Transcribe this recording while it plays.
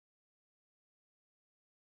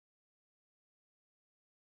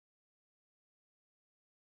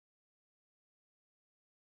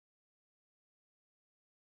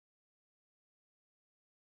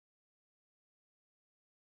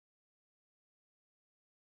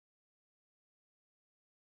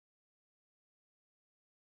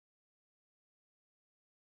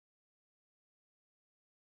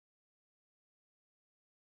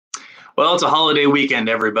Well, it's a holiday weekend,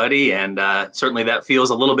 everybody, and certainly that feels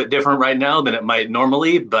a little bit different right now than it might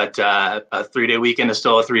normally. But a 3-day weekend is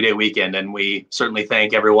still a 3-day weekend, and we certainly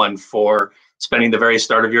thank everyone for spending the very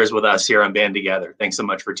start of yours with us here on Band Together. Thanks so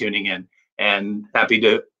much for tuning in, and happy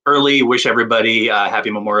to early wish everybody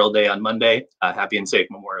happy Memorial Day on Monday. Happy and safe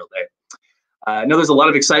Memorial Day. I know there's a lot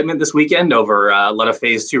of excitement this weekend over a lot of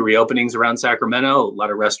phase 2 reopenings around Sacramento. A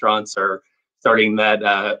lot of restaurants are starting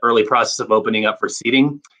that early process of opening up for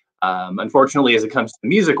seating. Unfortunately, as it comes to the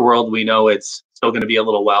music world, we know it's still going to be a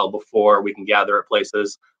little while before we can gather at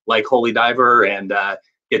places like Holy Diver and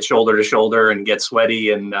get shoulder to shoulder and get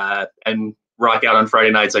sweaty and rock out on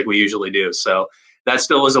Friday nights like we usually do. So that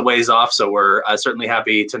still is a ways off. So we're certainly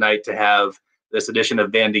happy tonight to have this edition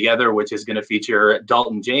of Band Together, which is going to feature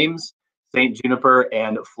Dalton James, Juniper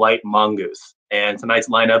and Flight Mongoose. And tonight's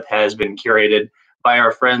lineup has been curated by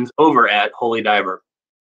our friends over at Holy Diver.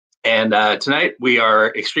 And tonight we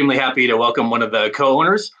are extremely happy to welcome one of the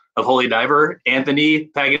co-owners of Holy Diver, Anthony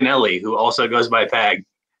Paganelli, who also goes by Pag.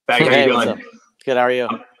 Pag, how you doing? Good. How are you?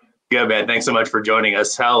 Good, man. Thanks so much for joining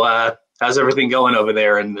us. How's everything going over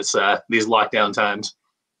there in this these lockdown times?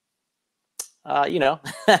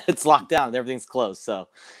 It's locked down. Everything's closed. So,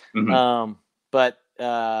 but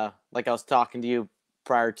like I was talking to you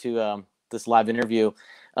prior to this live interview,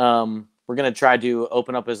 we're gonna try to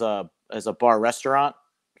open up as a bar restaurant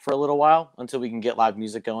for a little while until we can get live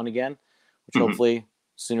music going again, which hopefully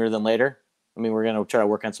sooner than later. I mean, we're gonna try to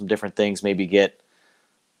work on some different things. Maybe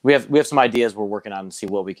we have some ideas we're working on and see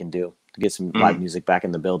what we can do to get some live music back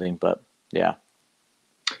in the building. But yeah,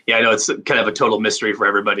 I know it's kind of a total mystery for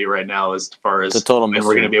everybody right now as far as when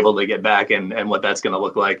we're going to be able to get back and what that's going to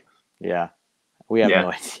look like. Yeah, we have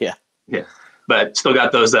no idea. Yeah, but still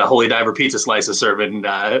got those Holy Diver pizza slices serving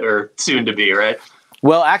or soon to be, right?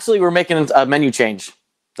 Well, actually, we're making a menu change.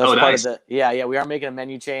 That's part nice. of the we are making a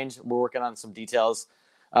menu change. We're working on some details.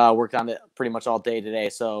 Worked on it pretty much all day today,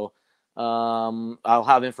 so I'll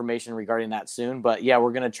have information regarding that soon. But yeah,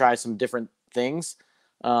 we're gonna try some different things.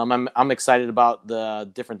 I'm excited about the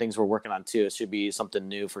different things we're working on too. It should be something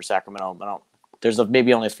new for Sacramento. There's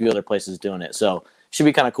maybe only a few other places doing it, so it should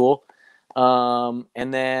be kind of cool.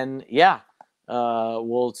 And then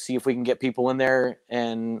we'll see if we can get people in there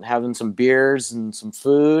and having some beers and some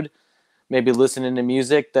food, maybe listening to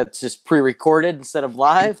music that's just pre-recorded instead of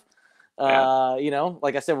live.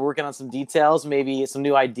 Like I said, we're working on some details, maybe some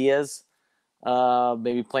new ideas,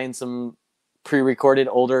 maybe playing some pre-recorded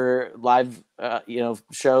older live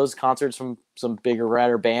shows, concerts from some bigger,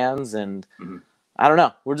 radder bands. And I don't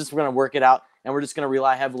know, we're going to work it out, and we're just going to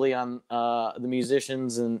rely heavily on the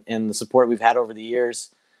musicians and the support we've had over the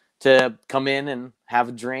years to come in and have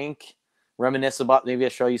a drink, reminisce about maybe a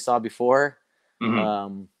show you saw before.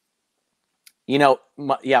 Now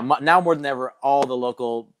more than ever, all the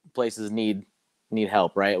local places need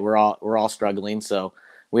help, right? We're all struggling, so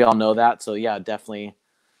we all know that. So yeah, definitely,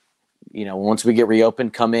 once we get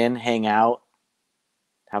reopened, come in, hang out,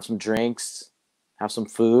 have some drinks, have some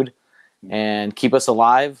food, and keep us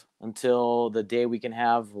alive until the day we can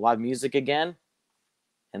have live music again,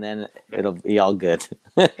 and then it'll be all good.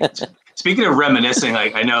 Speaking of reminiscing,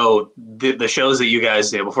 like I know the shows that you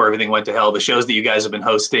guys did before everything went to hell, the shows that you guys have been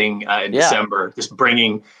hosting in December, just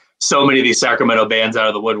bringing so many of these Sacramento bands out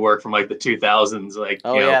of the woodwork from like the 2000s,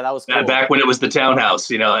 that was cool. Back when it was the Townhouse,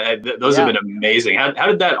 those have been amazing. How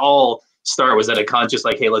did that all start? Was that a conscious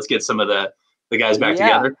hey, let's get some of the guys back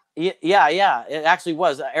together? Yeah, it actually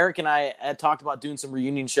was. Eric and I had talked about doing some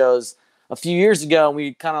reunion shows a few years ago, and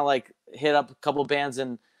we kind of hit up a couple of bands,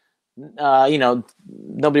 and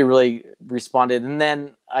nobody really responded. And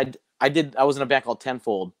then I was in a band called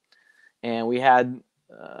Tenfold, and we had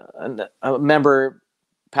a member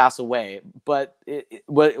pass away, but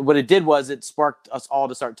what it did was it sparked us all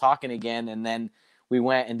to start talking again. And then we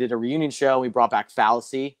went and did a reunion show. We brought back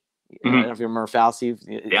Fallacy. I don't know if you remember Fallacy,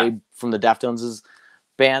 from the Deftones'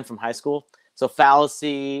 band from high school. So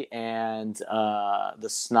Fallacy and the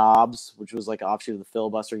Snobs, which was like an offshoot of the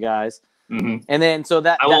Filibuster guys. And then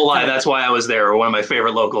I won't lie, that's why I was there. One of my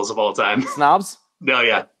favorite locals of all time. Snobs? No,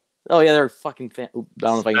 yeah. Oh yeah, they're fucking I don't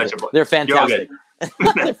know if I can say. They're fantastic.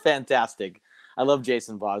 They're fantastic. I love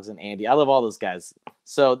Jason Boggs and Andy. I love all those guys.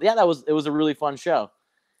 So yeah, it was a really fun show.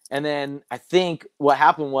 And then I think what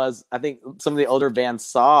happened was some of the older bands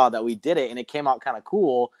saw that we did it and it came out kind of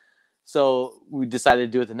cool. So we decided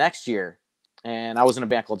to do it the next year. And I was in a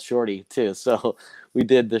band called Shorty too. So we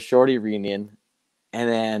did the Shorty reunion. And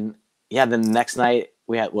then the next night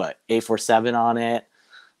we had A47 on it.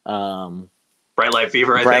 Bright Light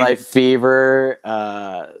Fever, Bright Light Fever,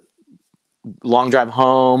 Long Drive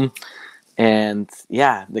Home. And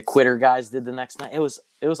the Quitter guys did the next night. It was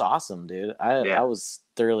was awesome, dude. I Yeah. was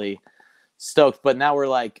thoroughly stoked. But now we're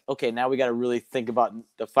like, okay, now we got to really think about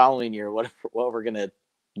the following year, what we're gonna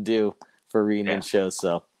do for reunion shows.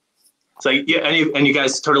 So yeah, and you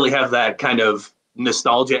guys totally have that kind of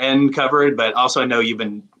nostalgia end covered, but also I know you've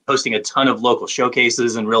been hosting a ton of local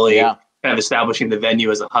showcases and really kind of establishing the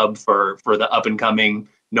venue as a hub for the up and coming,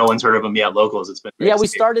 no one's heard of them yet locals. It's been great. We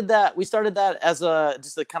started that as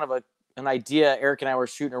just a kind of an idea. Eric and I were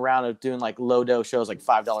shooting around of doing like low dose shows, like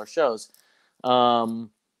 $5 shows,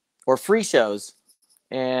 or free shows.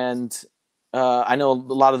 And I know a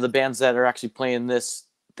lot of the bands that are actually playing this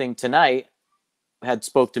thing tonight had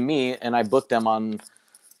spoke to me, and I booked them on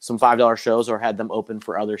some $5 shows or had them open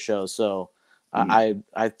for other shows. So I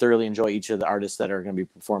thoroughly enjoy each of the artists that are going to be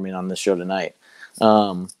performing on this show tonight.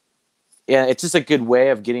 Yeah, it's just a good way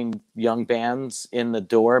of getting young bands in the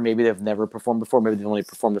door. Maybe they've never performed before. Maybe they've only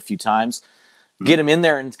performed a few times. Get them in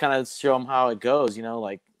there and kind of show them how it goes. You know,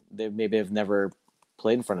 like maybe they've never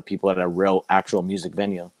played in front of people at a real actual music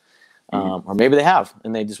venue. Or maybe they have,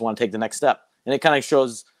 and they just want to take the next step. And it kind of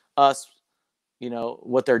shows us, you know,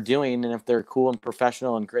 what they're doing. And if they're cool and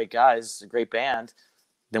professional and great guys, a great band,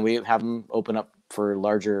 then we have them open up for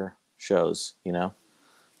larger shows, you know?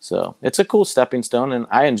 So it's a cool stepping stone, and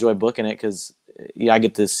I enjoy booking it because I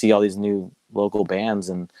get to see all these new local bands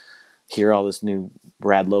and hear all this new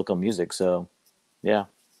rad local music. So yeah,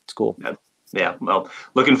 it's cool. Yeah. Well,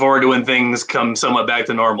 looking forward to when things come somewhat back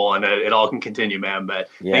to normal and it all can continue, man. But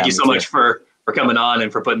thank you so much for coming on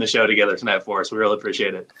and for putting the show together tonight for us. We really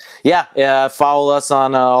appreciate it. Yeah. Follow us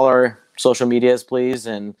on all our social medias, please.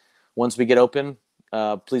 And once we get open,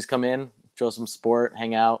 please come in, show some support,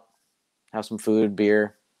 hang out, have some food,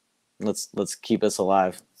 beer. Let's keep us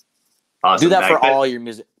alive. Awesome. Do that for all your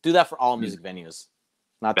music. Do that for all music venues.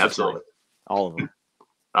 Not just absolutely all of them.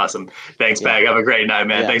 Awesome. Thanks, Pag. Have a great night,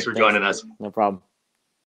 man. Thanks for joining us. No problem.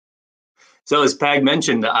 So as Pag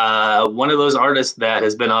mentioned, one of those artists that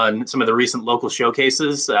has been on some of the recent local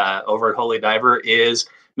showcases over at Holy Diver is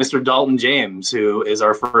Mr. Dalton James, who is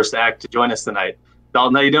our first act to join us tonight.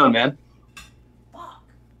 Dalton, how you doing, man?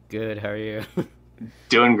 Good. How are you?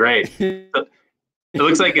 Doing great. It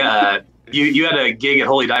looks like you had a gig at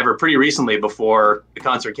Holy Diver pretty recently before the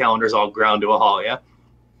concert calendar's all ground to a halt, yeah?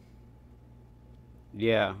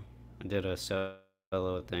 Yeah, I did a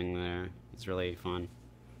solo thing there. It's really fun.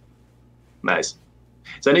 Nice.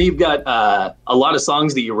 So I know you've got a lot of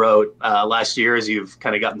songs that you wrote last year as you've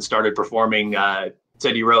kind of gotten started performing.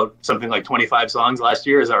 Said you wrote something like 25 songs last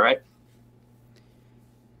year, is that right?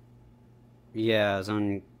 Yeah, I was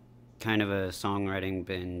on kind of a songwriting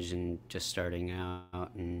binge and just starting out,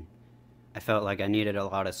 and I felt like I needed a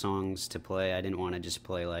lot of songs to play. I didn't want to just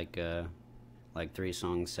play like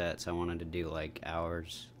 3-song sets. I wanted to do like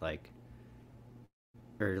hours,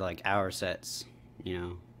 or hour sets, you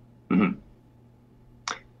know. Mm-hmm.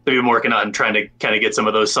 So you've been working on trying to kind of get some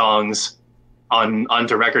of those songs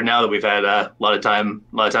onto record now that we've had a lot of time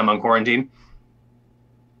on quarantine.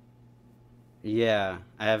 Yeah,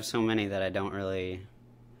 I have so many that I don't really.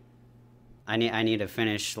 I need to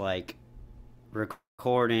finish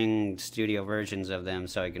recording studio versions of them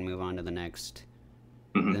so I can move on to the next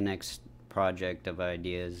project of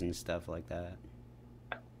ideas and stuff like that.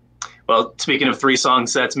 Well, speaking of 3-song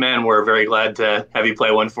sets, man, we're very glad to have you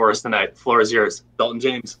play one for us tonight. The floor is yours. Dalton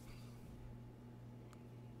James.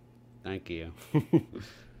 Thank you.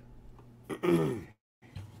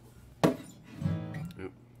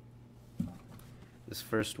 This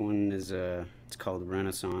first one is it's called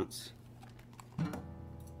Renaissance.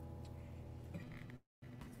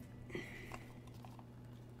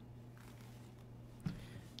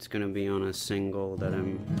 It's gonna be on a single that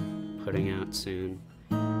I'm putting out soon.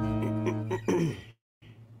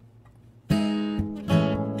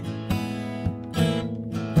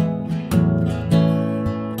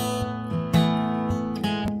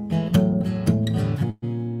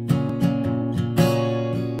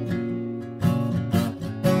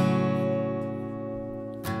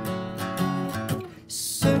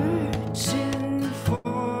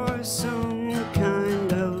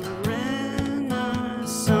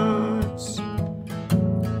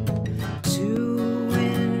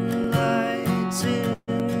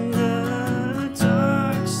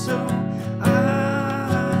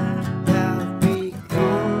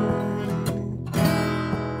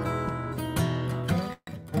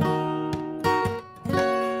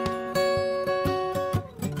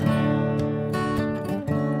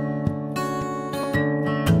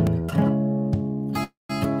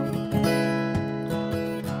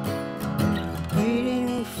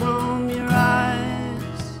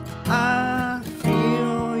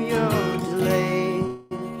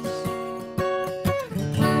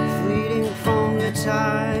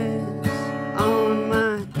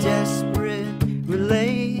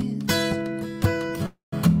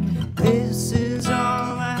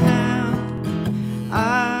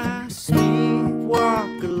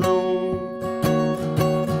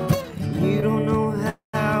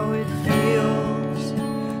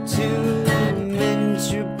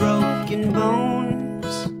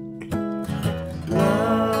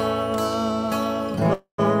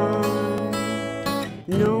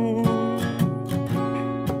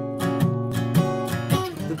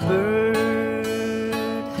 bird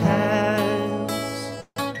has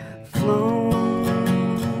flown.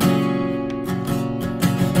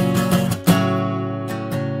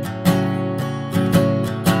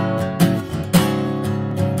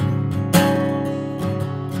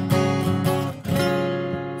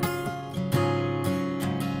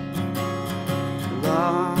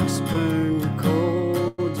 Rocks burn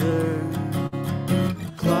colder,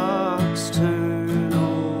 clocks turn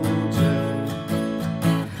older,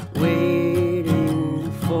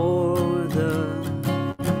 waiting for the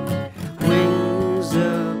wings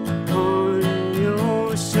upon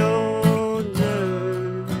your shoulders.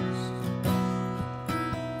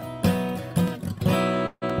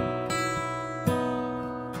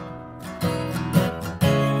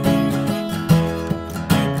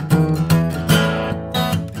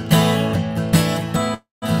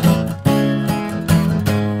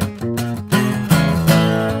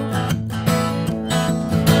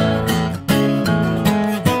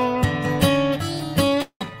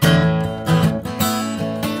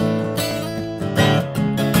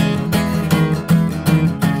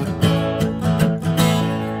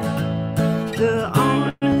 The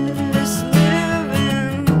honest live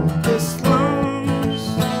in the slums,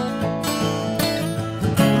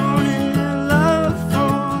 wanting their love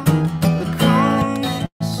for the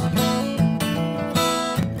crumbs,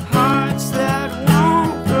 hearts that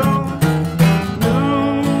won't grow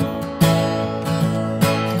numb,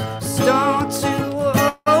 start to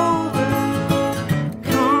overcome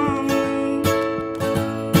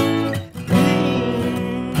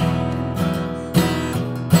pain.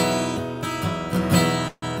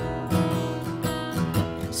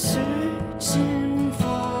 Searching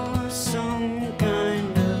for some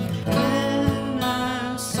kind of renaissance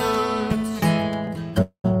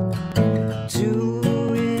to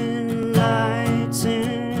enlighten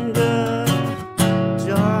the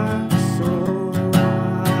dark soul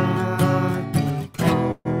I've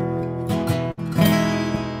become.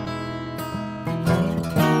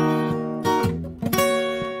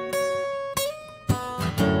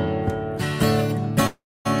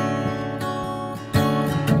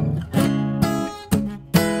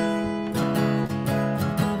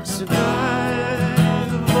 Survival,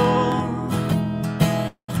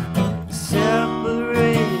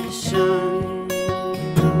 separation,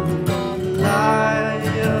 liable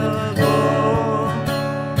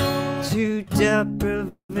to deprivation.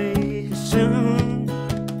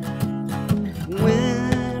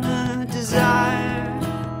 When a desire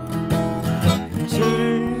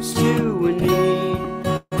turns to a need,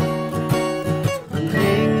 I'm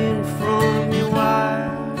hanging from your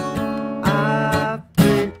wire. I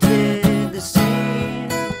planted the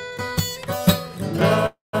seed.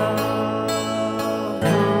 Love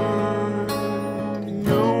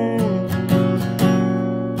unknown.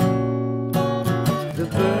 The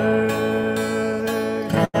bird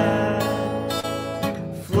has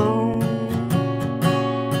flown.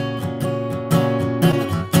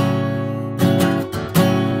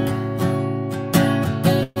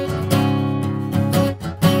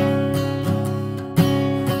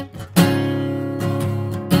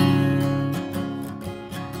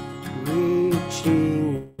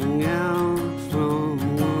 Reaching out from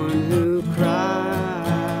one who cried,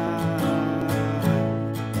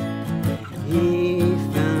 he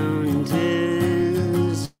found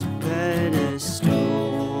his pedestal,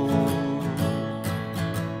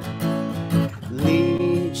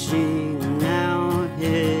 leeching out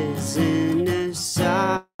his inner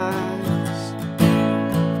sides.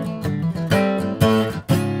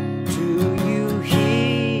 To you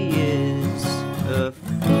he is a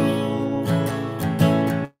fool.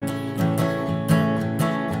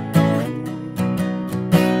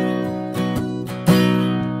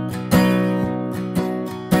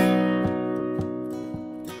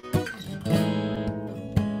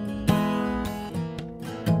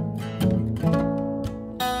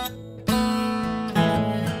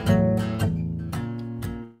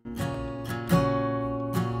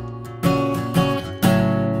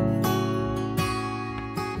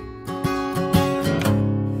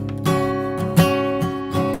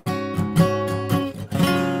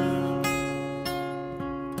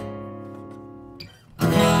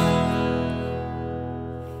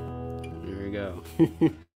 There we go.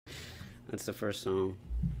 That's the first song.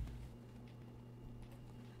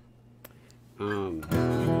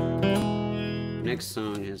 Next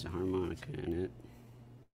song has a harmonica in it.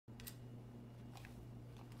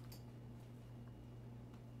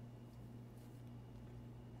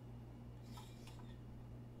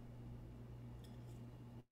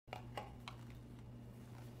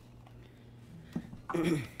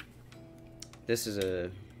 This is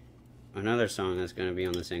a another song that's going to be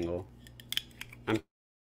on the single. I'm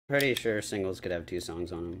pretty sure singles could have 2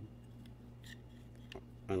 songs on them.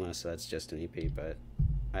 Unless that's just an EP, but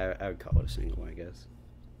I would call it a single, I guess.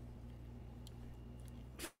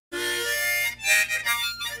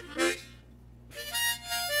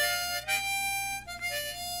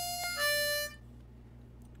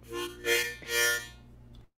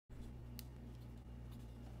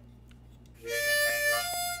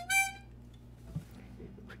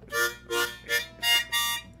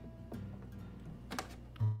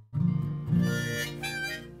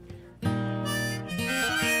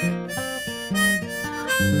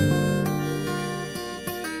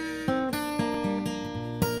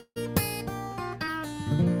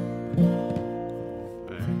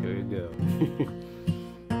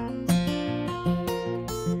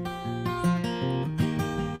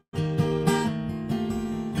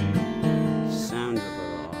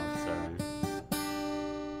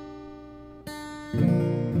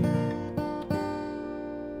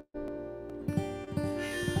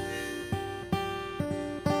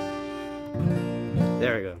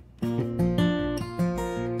 There we go.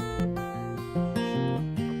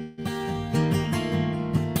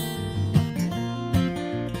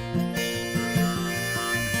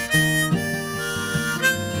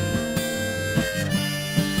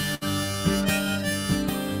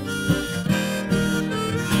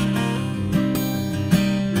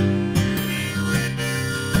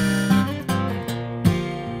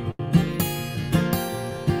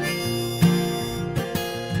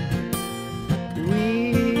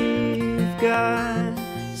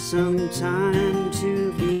 Some time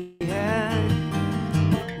to be had.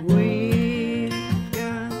 We've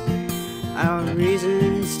got our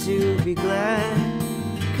reasons to be glad,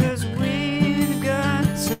 'cause we've got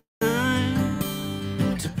time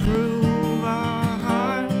to prove our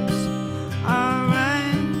hearts are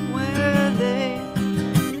right where they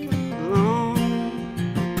belong.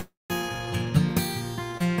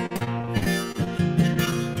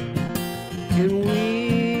 And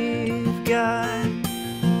we've got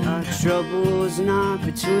troubles not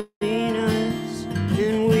between us,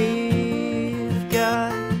 and we've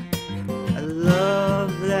got a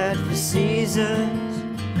love that foresees us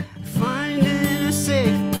finding a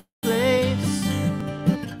safe place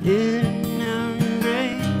in our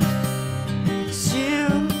embrace,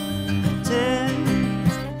 shielded,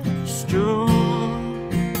 strong.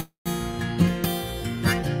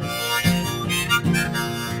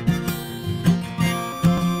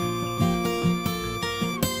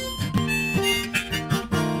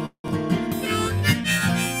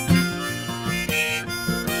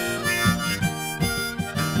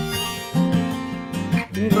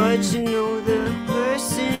 But you know the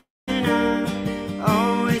person I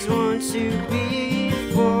always want to be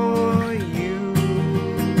for you,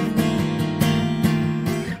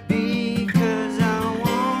 because I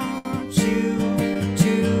want you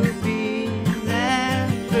to be that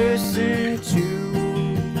person too.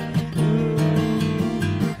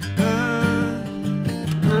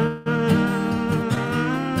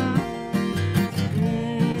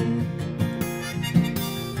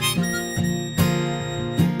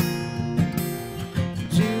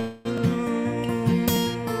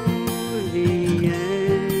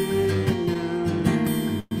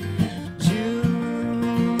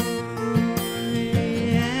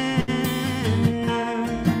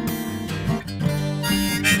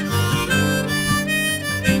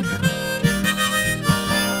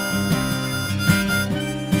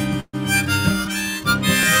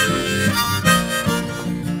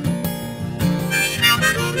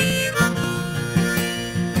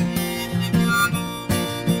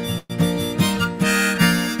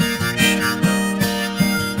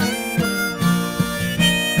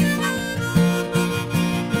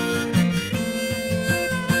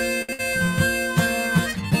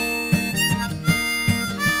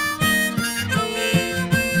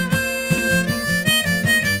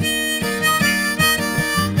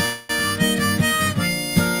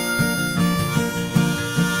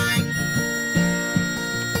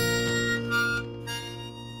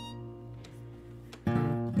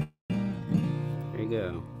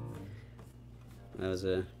 Go. That was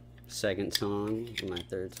a second song in my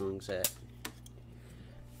third song set.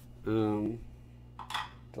 The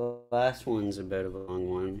last one's a bit of a long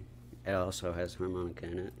one. It also has harmonica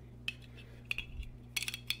in it.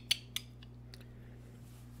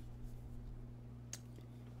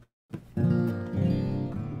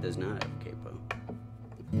 It does not have capo.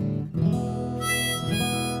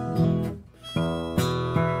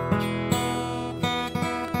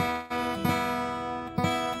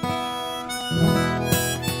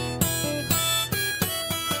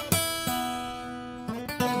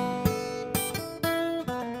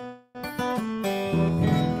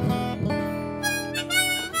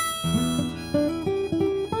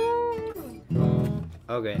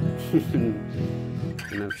 Okay.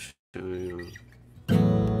 Enough showing off.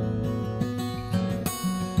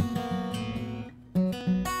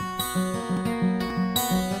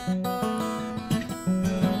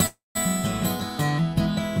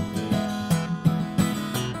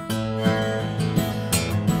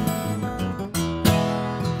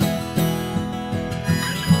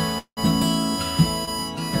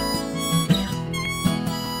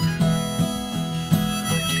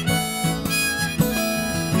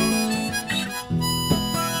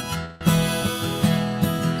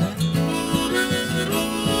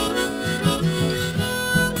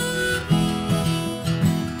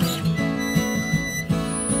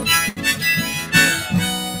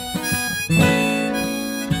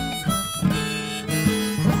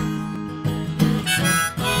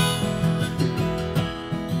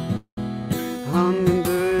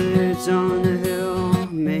 Hummingbirds on the hill,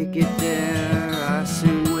 make it there, I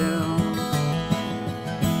soon will.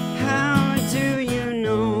 How do you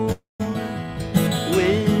know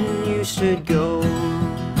when you should go?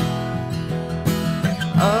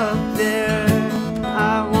 Up there,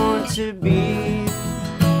 I want to be.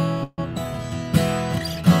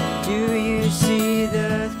 Do you see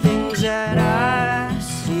the things that I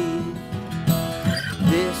see?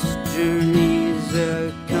 This journey's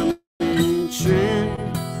a trend.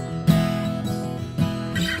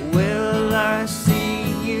 Will I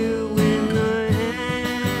see you in the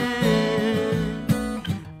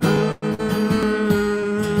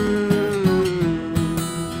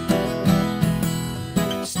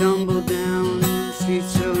end? Stumble down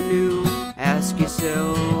streets so new. Ask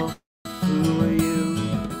yourself, who are you?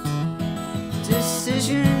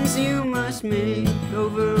 Decisions you must make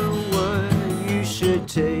over what you should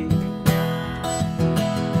take.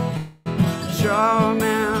 Draw 'em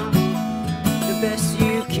out the best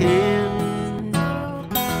you can.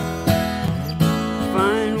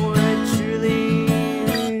 Find what truly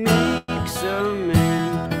makes a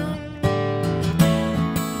man.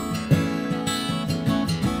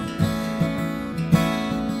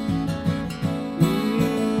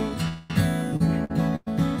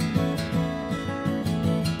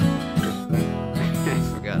 I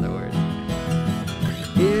forgot the word.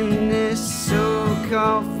 In this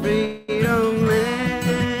so-called freedom land,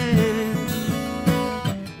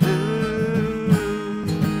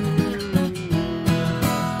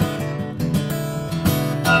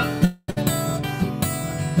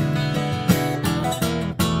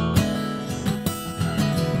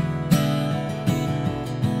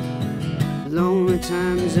 lonely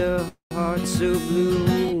times, a heart so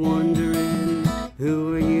blue, wondering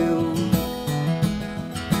who are you?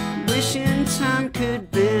 Wishing time could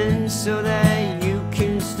bend so that you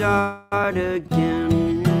can start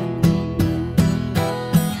again.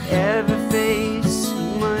 Every face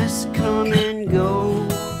must come and go.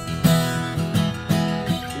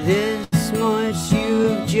 This much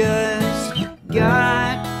you've just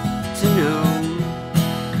got to know.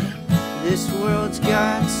 This world's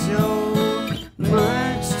got so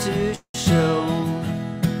much to show.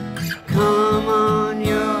 Come on,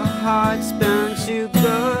 your heart's bound to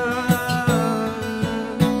grow.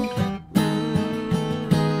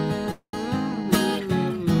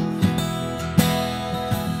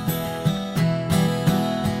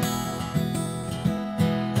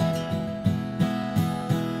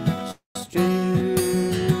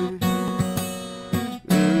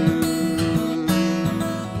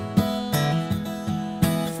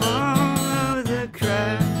 Follow the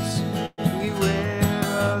cracks, beware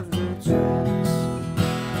of the tracks.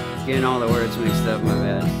 Getting all the words mixed up, my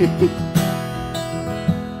bad.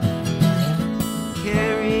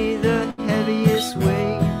 Carry the heaviest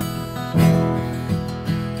weight.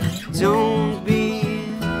 Don't be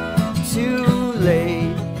too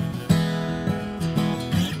late.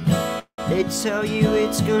 They tell you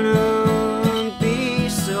it's gonna be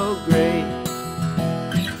so great.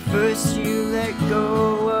 First you let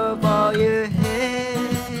go of all your head.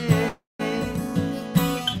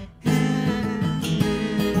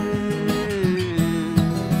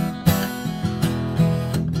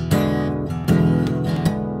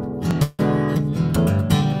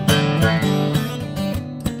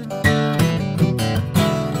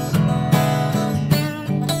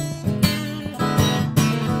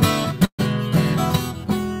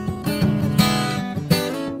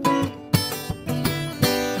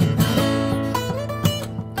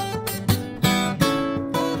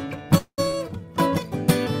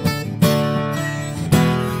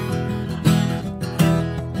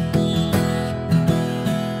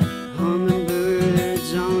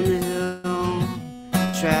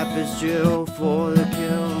 Rifles drill for the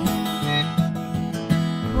kill.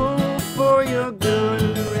 Pull for your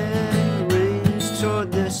gun, red range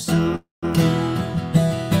toward the sun.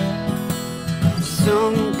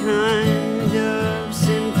 Some kind of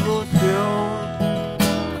sinful thrill,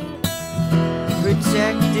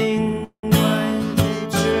 protecting what they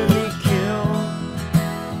truly kill.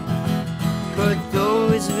 But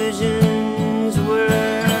those visions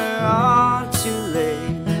were all too late.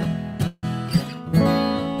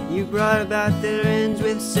 You brought about their ends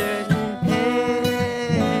with certain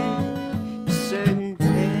pain, certain pain.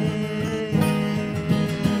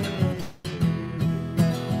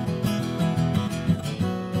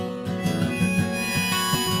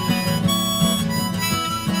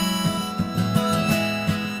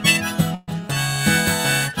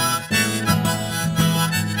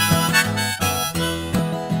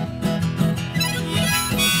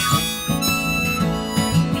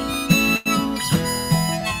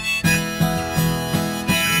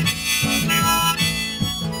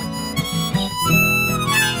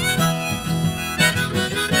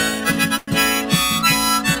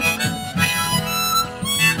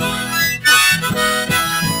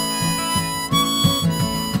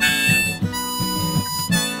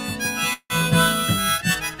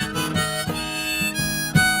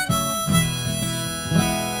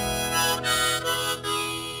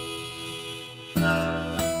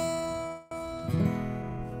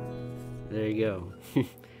 There you go.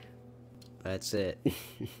 That's it.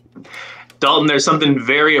 Dalton, there's something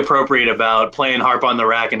very appropriate about playing harp on the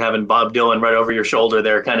rack and having Bob Dylan right over your shoulder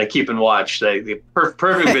there, kind of keeping watch. The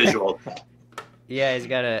perfect visual. Yeah, he's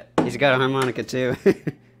got a harmonica too.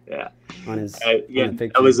 Yeah. On his yeah, on the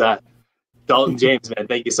that was Dalton James, man.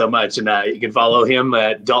 Thank you so much, and you can follow him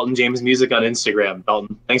at Dalton James Music on Instagram.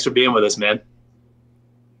 Dalton, thanks for being with us, man.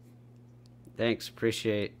 Thanks,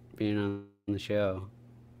 appreciate being on the show.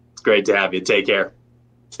 It's great to have you. Take care.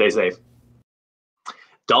 Stay safe.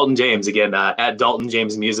 Dalton James, again, at Dalton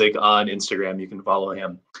James Music on Instagram. You can follow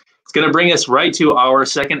him. It's going to bring us right to our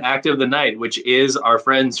second act of the night, which is our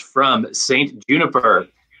friends from St. Juniper.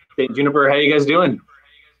 St. Juniper, how you guys doing?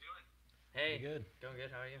 Hey, good. Doing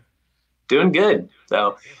good. How are you? Doing good.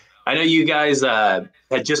 So I know you guys had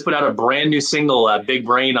just put out a brand new single, Big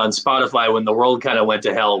Brain, on Spotify when the world kind of went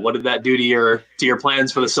to hell. What did that do to your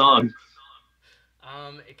plans for the song?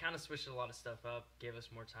 It kind of switched a lot of stuff up, gave us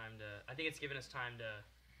more time to, I think it's given us time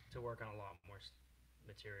to work on a lot more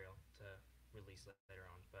material to release later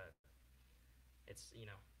on, but it's, you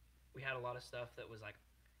know, we had a lot of stuff that was like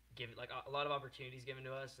a lot of opportunities given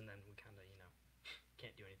to us, and then we kind of, you know,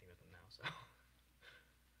 can't do anything with them now, so.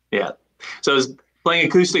 Yeah. So is playing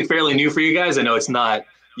acoustic fairly new for you guys? I know it's not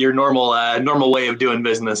your normal way of doing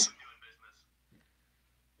business.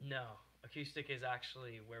 No, acoustic is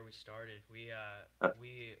actually where we started. We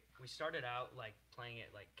started out like playing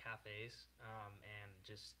at like cafes, and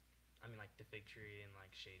just, I mean, like the Fig Tree and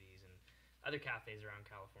like Shady's and other cafes around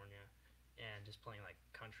California, and just playing like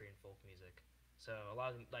country and folk music. So a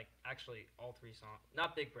lot of them, like actually all three songs,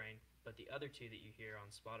 not Big Brain, but the other two that you hear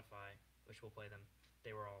on Spotify, which we'll play them,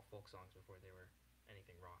 they were all folk songs before they were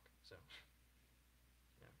anything rock. So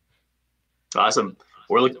yeah. Awesome.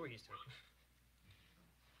 We're used to it.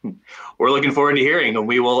 We're looking forward to hearing, and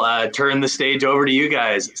we will turn the stage over to you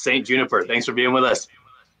guys. St. Juniper, thanks for being with us.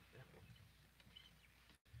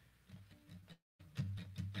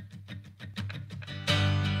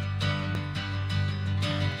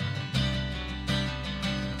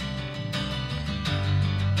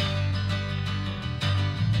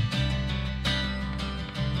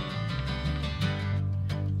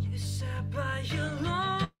 You sat by your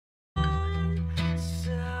lone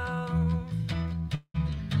self.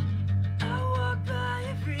 I walk by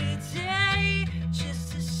every day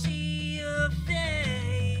just to see your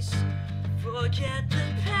face. Forget the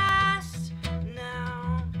past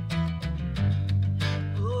now.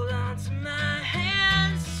 Hold on to my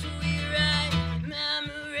hands, sweet right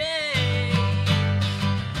memories.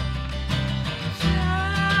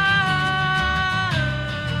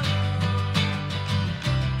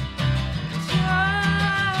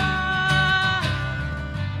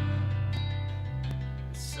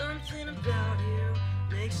 Something about you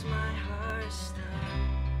makes my heart stop.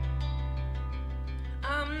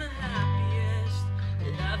 I'm the happiest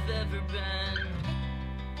that I've ever been.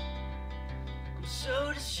 I'm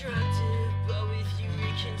so destructive, but with you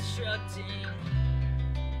reconstructing.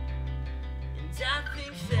 And I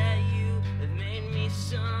think that you have made me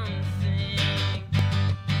something.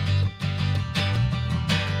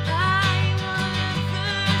 I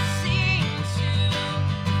wanna seem to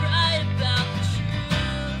write about the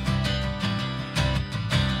truth,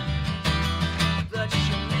 but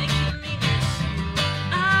you're making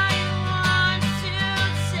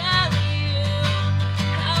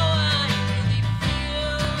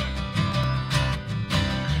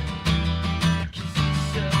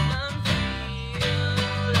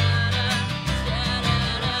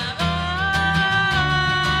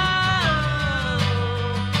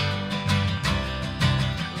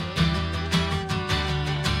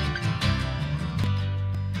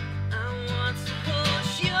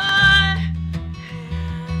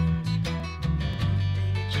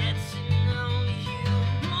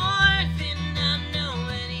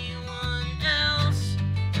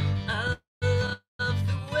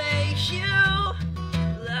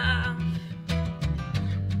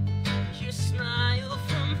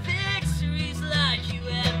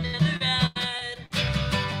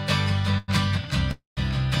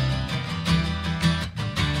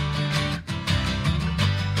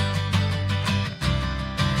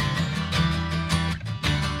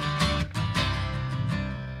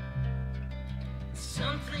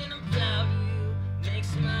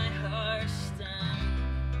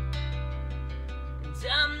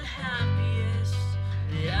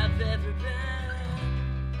ever been.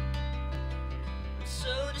 I'm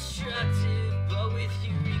so destructive, but with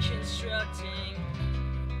you reconstructing.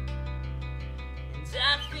 And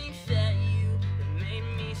I think that you have made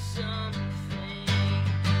me something.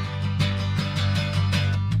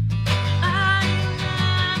 I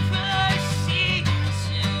never seem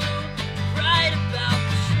to write about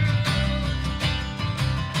the truth,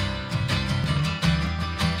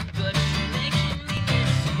 but you're making me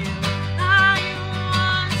miss you. I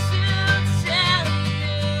want to tell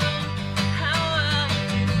you how I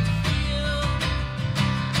really feel,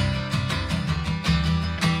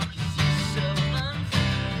 'cause you're so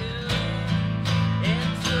unreal.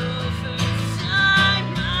 And over time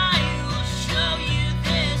I will show you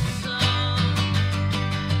this song.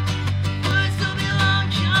 Words will be long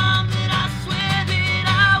gone, but I swear that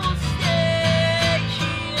I will stay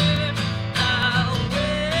here. I'll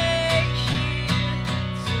wait here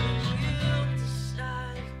till you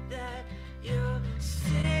decide that you'll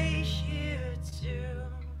stay here too.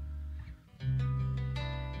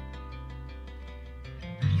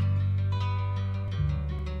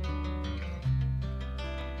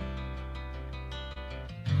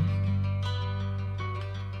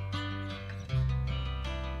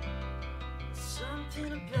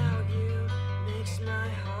 Something about you makes my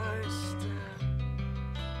heart stop.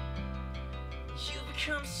 You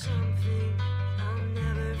become something I'll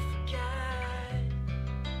never forget.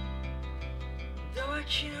 Though I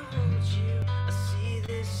can't hold you, I see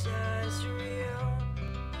this as real.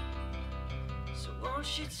 So won't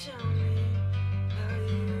you tell me how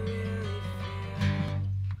you really feel?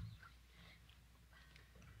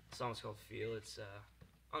 The song's called Feel. It's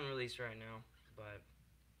unreleased right now, but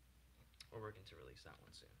we're working to release that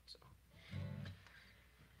one soon. So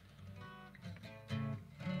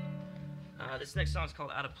this next song's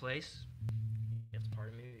called Out of Place. It's part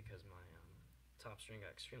of me because my top string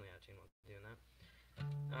got extremely out of tune while doing that.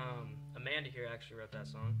 Amanda here actually wrote that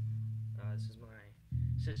song. This is my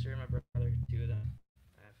sister and my brother, two of them.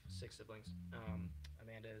 I have 6 siblings.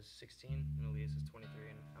 Amanda is 16 and Elias is 23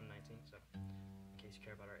 and I'm 19, so in case you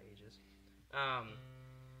care about our ages.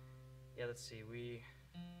 Yeah, let's see. We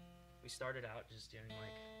started out just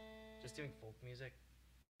doing folk music.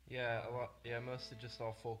 Yeah, a lot. Yeah, mostly just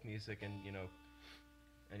all folk music, and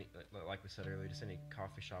any, like we said earlier, just any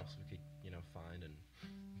coffee shops we could find and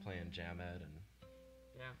playing jam ed and.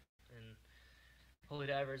 Yeah, and Holy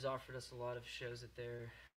Divers offered us a lot of shows at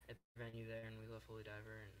their venue there, and we love Holy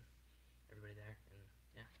Diver and everybody there, and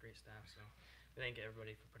yeah, great staff. So we thank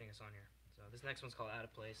everybody for putting us on here. So this next one's called Out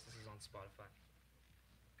of Place. This is on Spotify.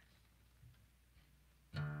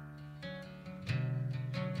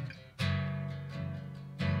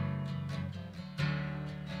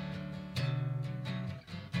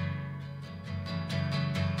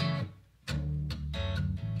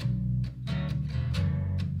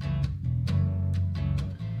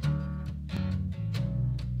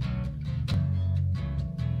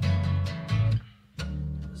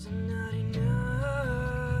 Was I not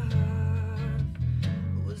enough?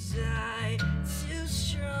 Was I too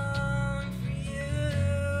strong for you?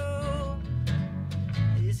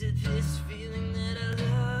 Is it this feeling that I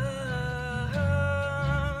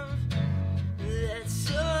love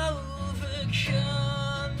that's overcoming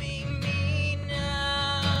me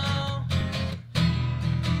now?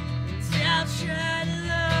 And I'll try to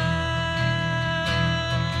love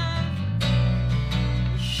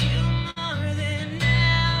you more than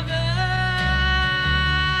ever.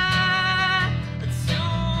 I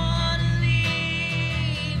don't wanna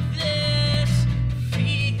leave this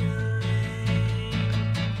feeling,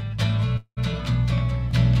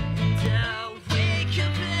 and I'll wake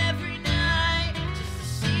up every night just to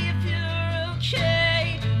see if you're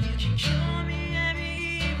okay. You can call me every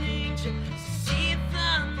evening just to see if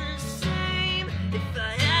I'm the same. If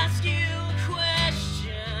I ask you a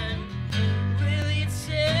question, will you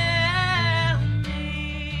tell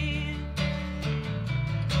me?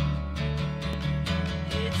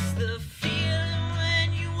 It's the feeling when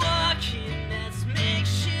you walk in that's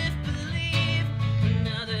makeshift belief.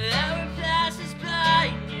 Another hour passes by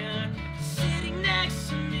and you're sitting next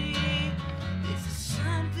to me. Is it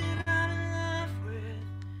something I'm in love with?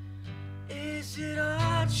 Is it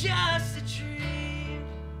all just a dream?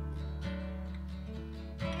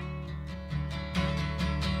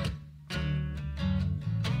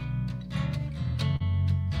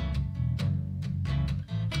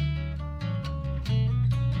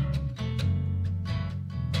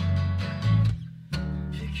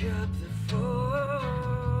 Pick up the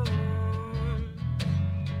phone.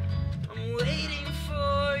 I'm waiting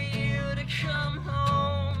for you to come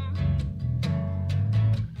home.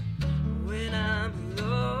 When I'm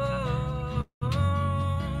alone,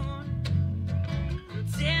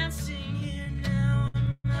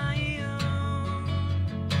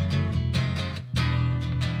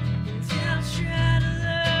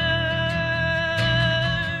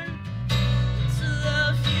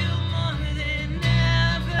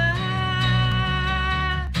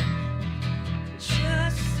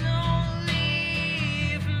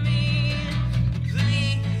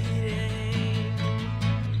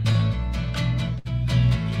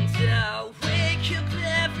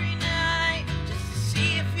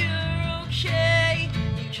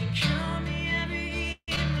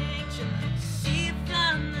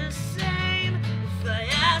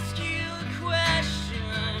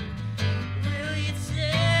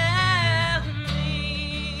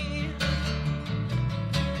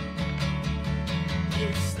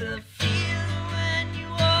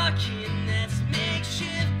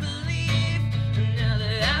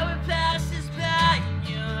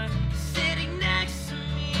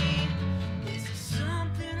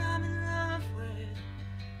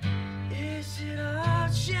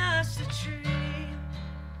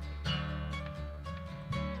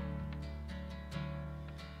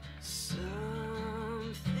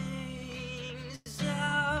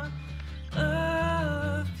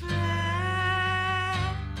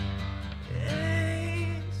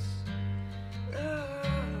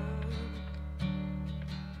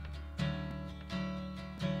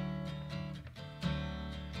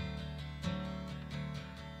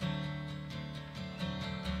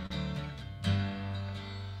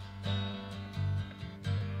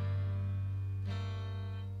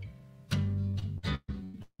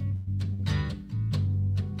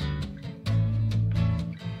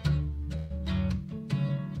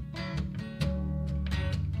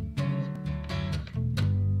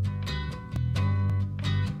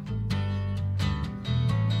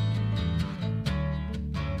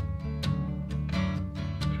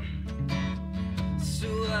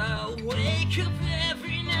 wake up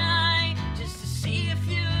every night just to see if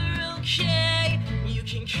you're okay. You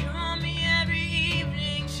can call me every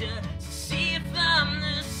evening just to see if I'm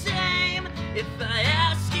the same. If I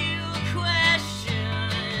ask you a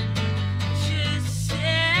question, just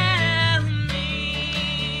tell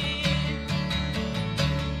me.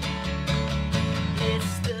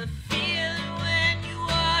 It's the feeling when you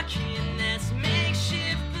walk in that's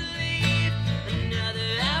makeshift belief. Another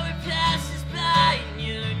hour passes by and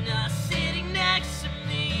you're not sitting next to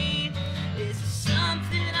me. Is it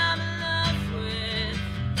something I'm in love with?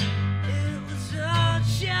 It was all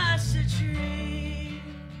just a dream.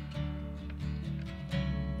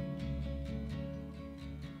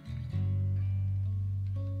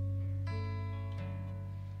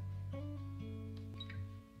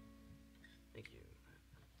 Thank you.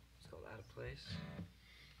 It's called Out of Place.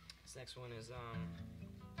 This next one is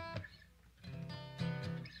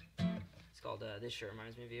it's called This Shirt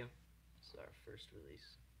Reminds Me of You. It's our first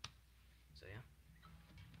release. So yeah.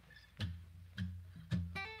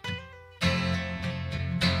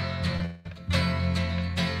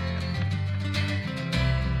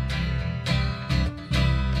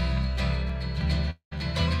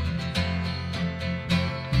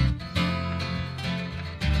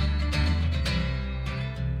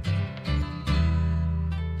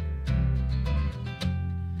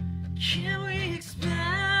 Can we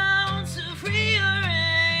expound to rearrange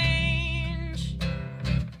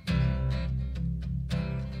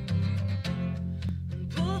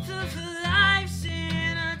both of our lives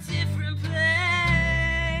in a different place?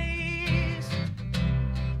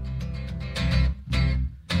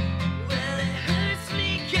 Well, it hurts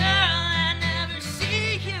me, girl, I never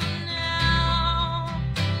see you now.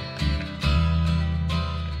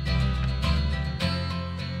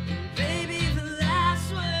 Baby, the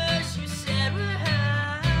last words you said were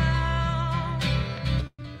how.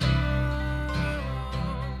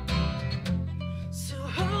 So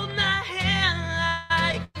hold my hand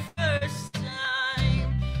like the first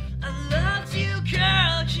time I loved you,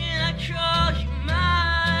 girl. Can I call you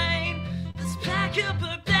mine? Let's pack up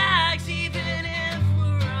our bags, even if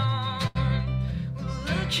we're wrong.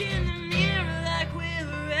 We'll look in the mirror like we're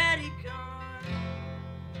already gone.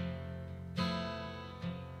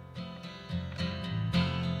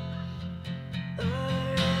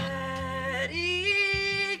 Already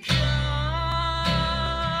gone.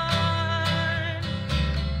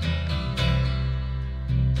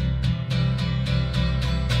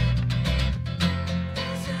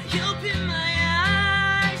 As I open my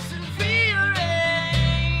eyes and rearrange,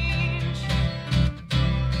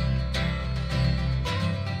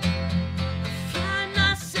 I find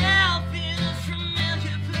myself in a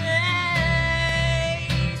familiar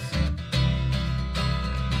place.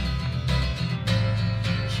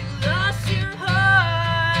 You lost your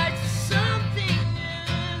heart to something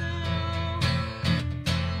new,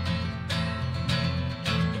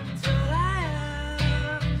 and all I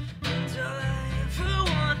have, and all I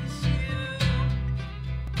ever want is you,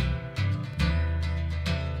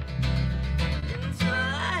 and all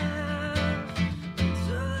I have,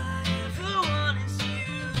 and all I ever want is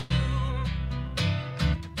you,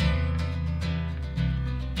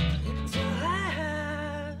 and all I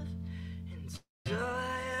have, and all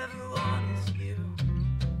I ever want is you.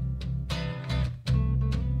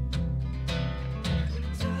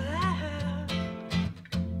 And all I have.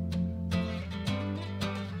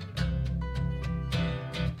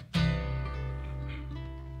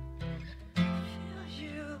 Feel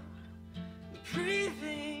you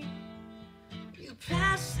breathing. You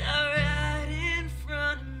passed out right in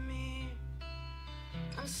front of me.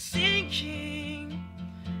 I'm sinking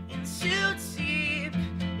in too deep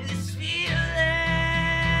this feeling.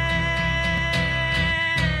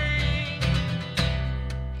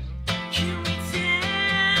 Can we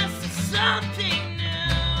dance to something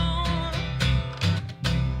new?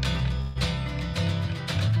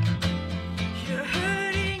 You're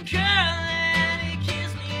hurting, girl, and it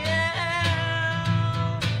gives me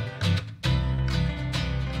hell.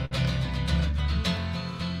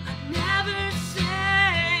 I never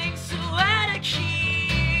sang so out of key.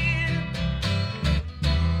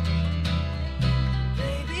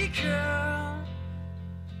 Baby girl,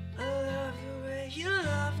 I love the way you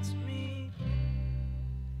loved me.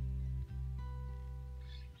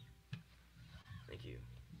 Thank you.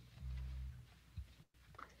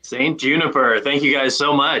 St. Juniper, thank you guys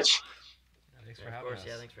so much. Thanks Yeah, for of having course, us.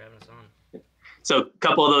 yeah, thanks for having us on. So a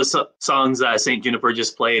couple of those songs St. Juniper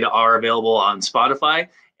just played are available on Spotify,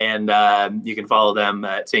 and you can follow them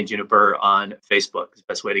at St. Juniper on Facebook. It's the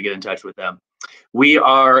best way to get in touch with them. We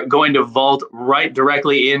are going to vault right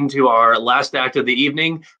directly into our last act of the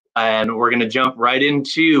evening. And we're going to jump right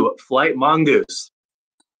into Flight Mongoose.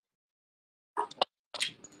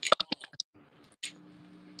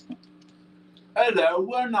 Hello,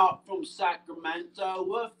 we're not from Sacramento,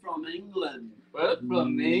 we're from England. We're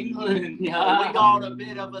from England, So yeah. we got a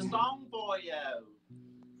bit of a song for you.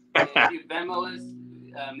 If you Venmo us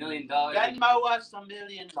 $1 million. Venmo us $1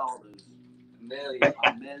 million. $1 million.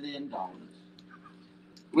 $1 million.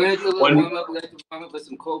 We're gonna do a little warm up. We like to warm up with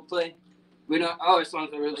some Coldplay. We don't. All our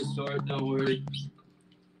songs are really short. Don't worry.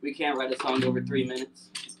 We can't write a song over 3 minutes.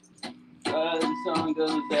 The song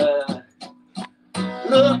goes.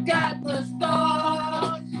 Look at the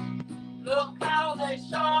stars. Look how they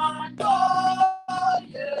shine for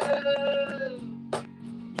you.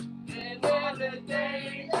 And every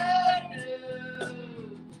day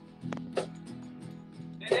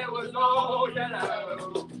it was all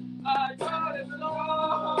yellow. I wrote a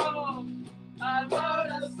song. I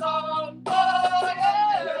wrote a song for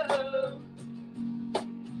you.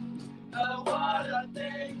 Oh, what a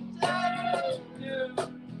thing to do.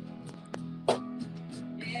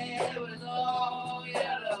 Yeah, it was all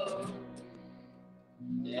yellow.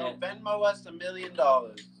 Yeah. So Venmo us $1 million.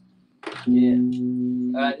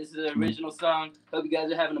 Yeah. This is the original song. Hope you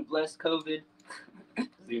guys are having a blessed COVID.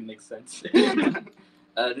 Doesn't even make sense.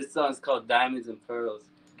 This song's called Diamonds and Pearls.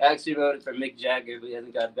 I actually wrote it for Mick Jagger, but he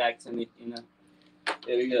hasn't got back to me, you know.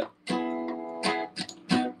 There we go.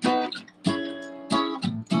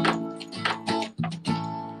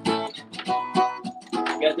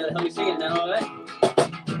 You guys gotta help me sing it now, alright?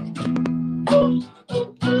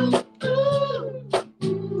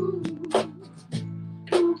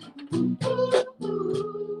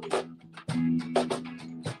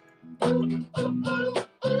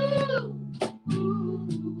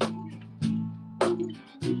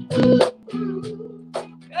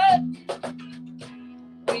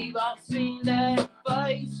 We've all seen that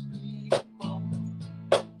face before.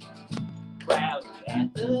 Crowded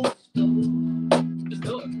at the store.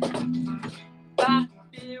 Buy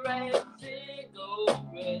beer and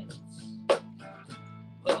cigarettes.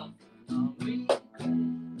 Puffing on regrets.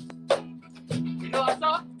 You know I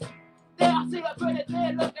saw? Then I see a pretty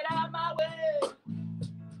thing looking out my way.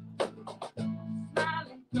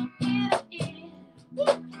 Smiling from ear to ear.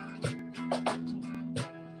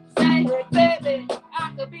 Say, hey, baby,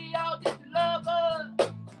 I could be your distant lover.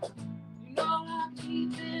 You know I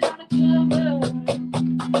keep it on the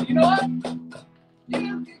cover. You know what?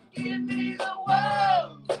 You could give me the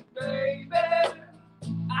world, baby.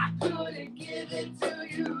 I couldn't give it to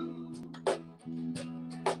you.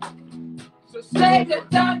 So save the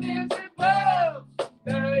diamonds and pearls,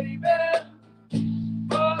 baby,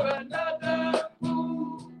 for another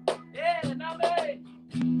fool. Yeah, now, baby.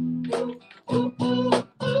 Ooh, ooh, ooh,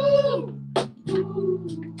 ooh.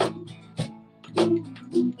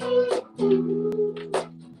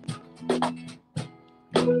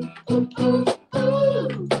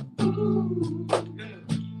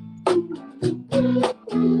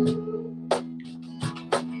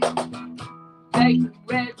 Take the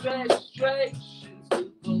red registrations to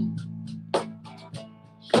vote.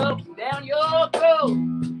 Shove down your throat.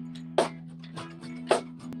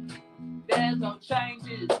 There's no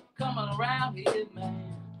changes coming around here,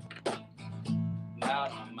 man.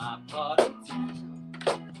 Not on my part of town.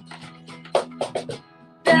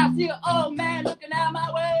 Then I see an old man looking out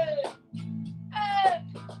my way. Hey,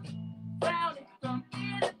 frowning from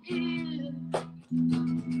ear to ear.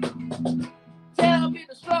 Tell me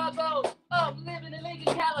the struggle of living in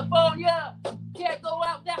Lincoln, California. Can't go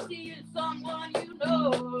out without seeing someone you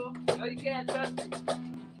know. No, you can't trust me.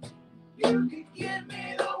 You could give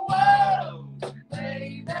me the world,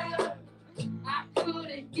 baby. I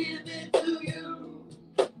couldn't give it to you.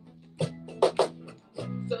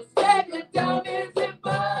 So save your diamonds and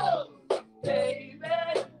pearls, baby,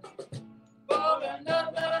 for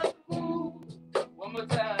another fool. One more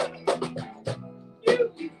time. You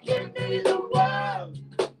could give me the world,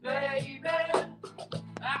 baby.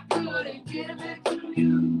 I couldn't give it to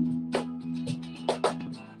you.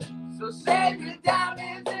 So save your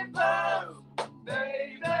diamonds and pearls,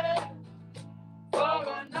 baby, for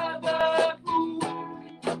another fool.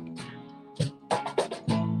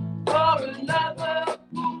 For another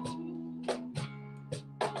fool.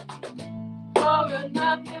 For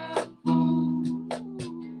another fool.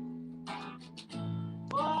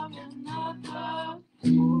 For another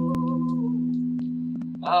fool.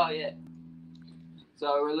 Oh, yeah. So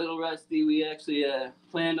we're a little rusty. We actually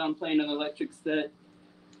planned on playing an electric set.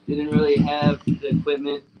 Didn't really have the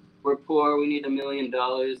equipment. We're poor. We need $1 million,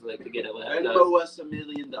 like, to get a laptop. Venmo us $1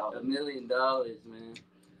 million. $1 million, man.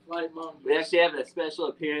 Flight Mongoose. We actually have a special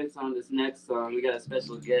appearance on this next song. We got a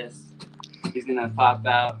special guest. He's gonna pop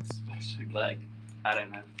out. Like, I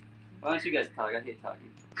don't know. Why don't you guys talk? I hate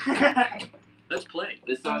talking. Let's play.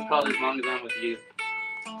 This song's called As Long As I'm With You.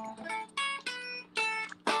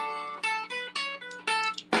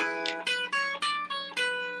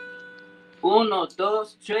 Uno,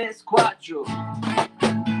 dos, tres, cuatro.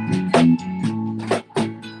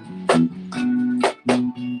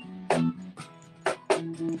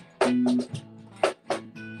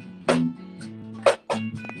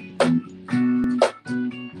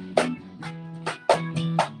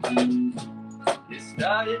 It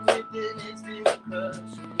started with an instant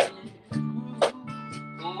crush.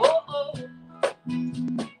 Oh, oh.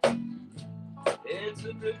 It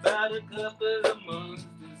took about a couple of months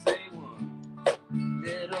to say one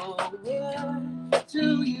little word to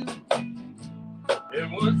you.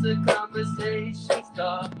 And once the conversation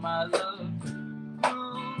started, my love grew.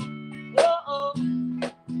 Oh,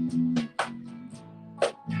 and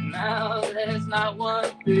now there's not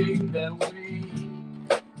one thing that we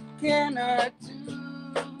cannot do.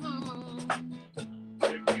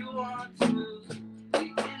 If you want to, we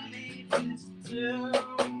can leave this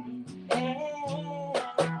town.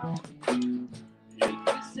 If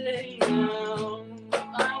you say no,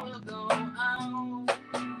 I will go out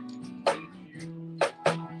with you.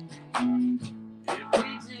 If we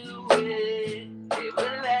do it, it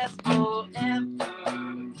will last forever.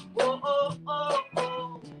 Oh, oh, oh,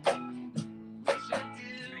 oh. We should do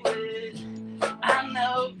it. I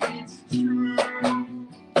know it's true.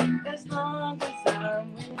 As long as I'm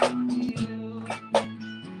with you.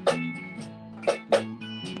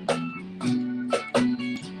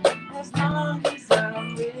 As long as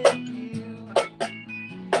I'm with you.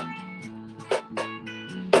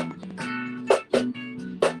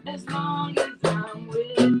 As long as I'm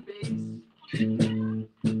with you.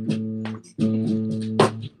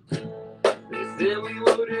 They said we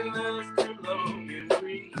wouldn't last too long and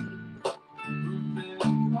we proved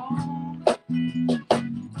them wrong.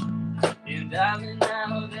 And darling,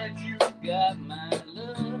 now that you got my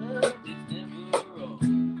love, it's never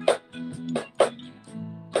wrong.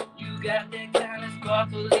 You got that kind of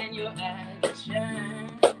sparkle in your eyes that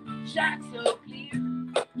shine so clear.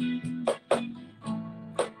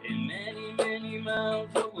 And many, many miles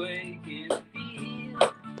away can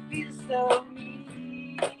feel so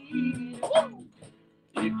near. Woo!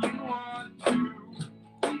 If you want to,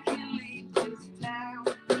 we can leave this town.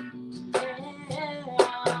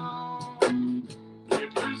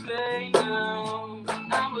 If you say no,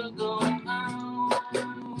 I will go out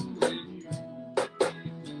with you.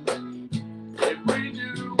 If we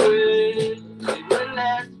do it, it will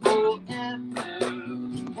last forever.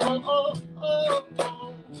 Oh, oh, oh,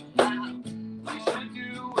 oh. We should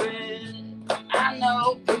do it. I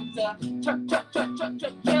know it's a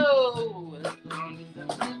cho. As long as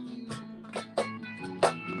I'm with you.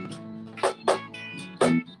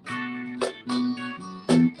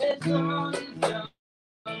 As long as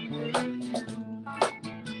I'm with you.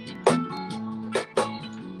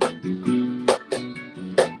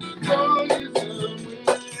 As long as I'm with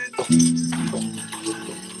you.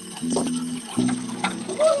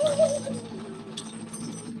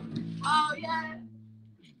 Oh, yeah.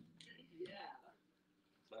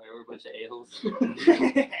 Sorry, we're a bunch of a-holes.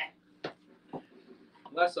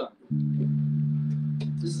 Last song.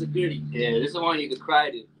 This is a goodie. Yeah, this is the one you could cry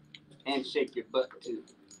to and shake your butt to.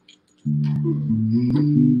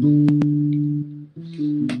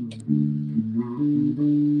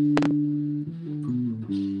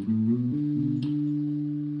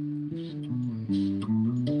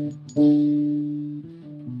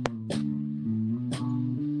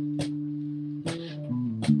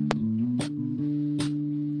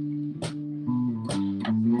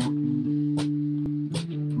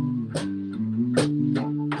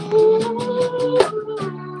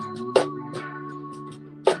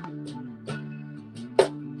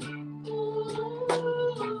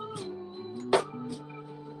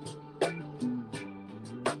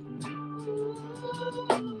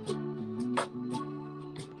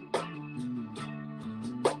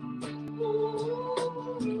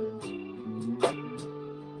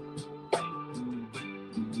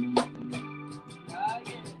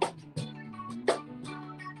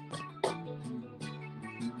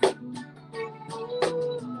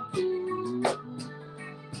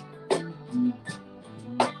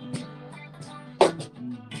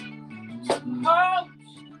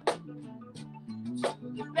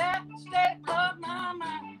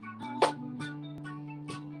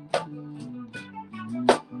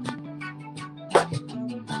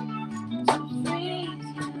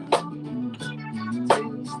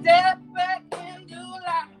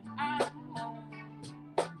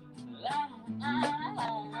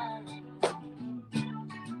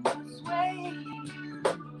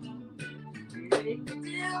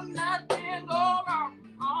 till nothing go wrong.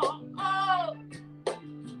 Oh, oh,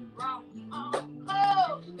 wrong. Oh,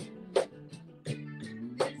 oh.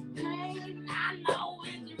 This pain I know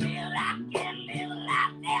is real. I can't live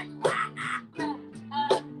like that's why I cry.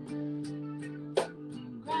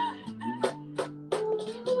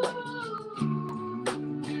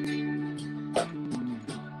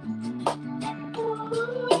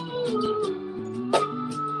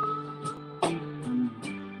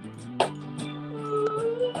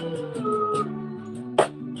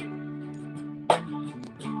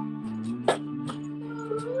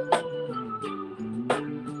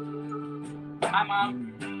 Hi, Mom.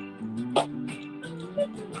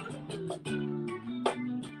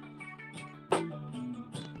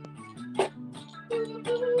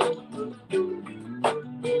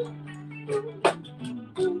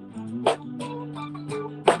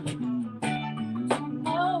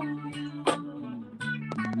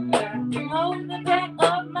 On the back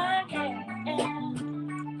of my head,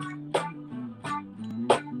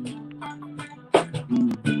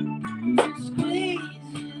 squeeze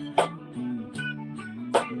you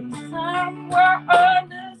somewhere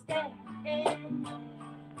understand.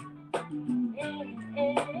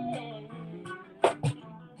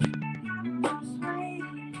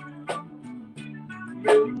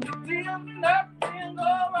 Feel nothing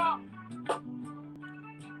go wrong.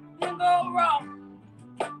 Nothing go wrong.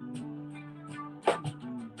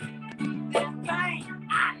 This pain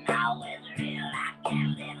I know is real. I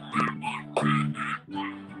can't live like that's why I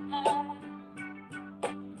cry.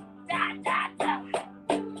 Da, da, da.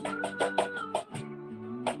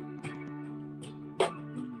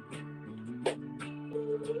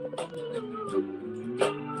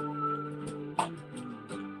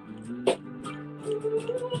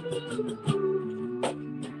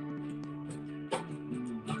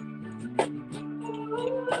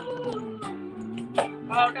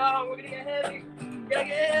 Oh no, we're gonna get heavy. We're gonna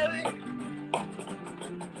get heavy.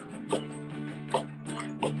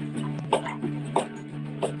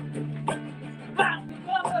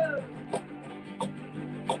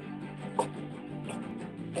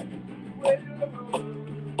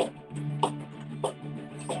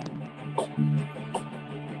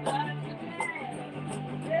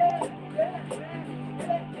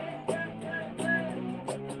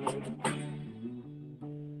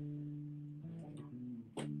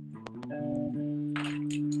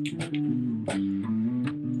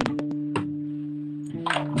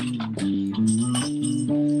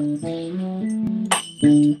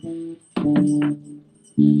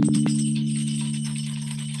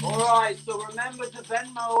 Alright, so remember to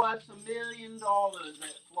Venmo us $1 million at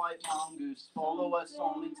Flight Mongoose. Follow us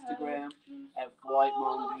on Instagram at Flight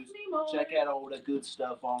Mongoose. Check out all the good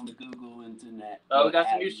stuff on the Google internet. Oh, we got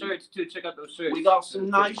some new shirts too. Check out those shirts. We got some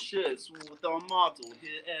nice shirts with our model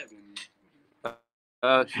here, Evan.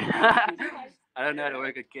 Oh, I don't know how to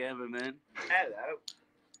work a camera, man. Hello.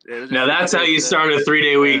 Yeah, Now that's how you start a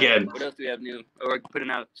 3-day weekend. What else do we have new? Oh, we're putting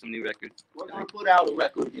out some new records. We're gonna put out a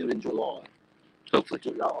record here in July. Hopefully.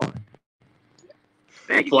 July.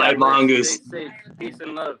 Thank you, Flight God, Mongoose. stay safe. Peace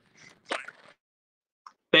and love.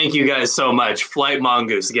 Thank you guys so much. Flight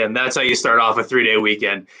Mongoose. Again, that's how you start off a 3-day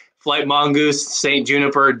weekend. Flight Mongoose, St.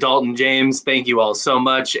 Juniper, Dalton James, thank you all so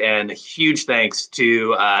much. And a huge thanks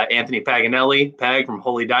to Anthony Paganelli, Pag from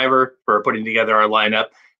Holy Diver, for putting together our lineup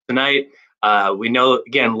tonight. We know,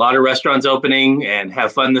 again, a lot of restaurants opening, and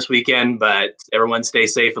have fun this weekend, but everyone stay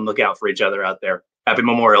safe and look out for each other out there. Happy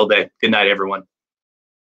Memorial Day. Good night, everyone.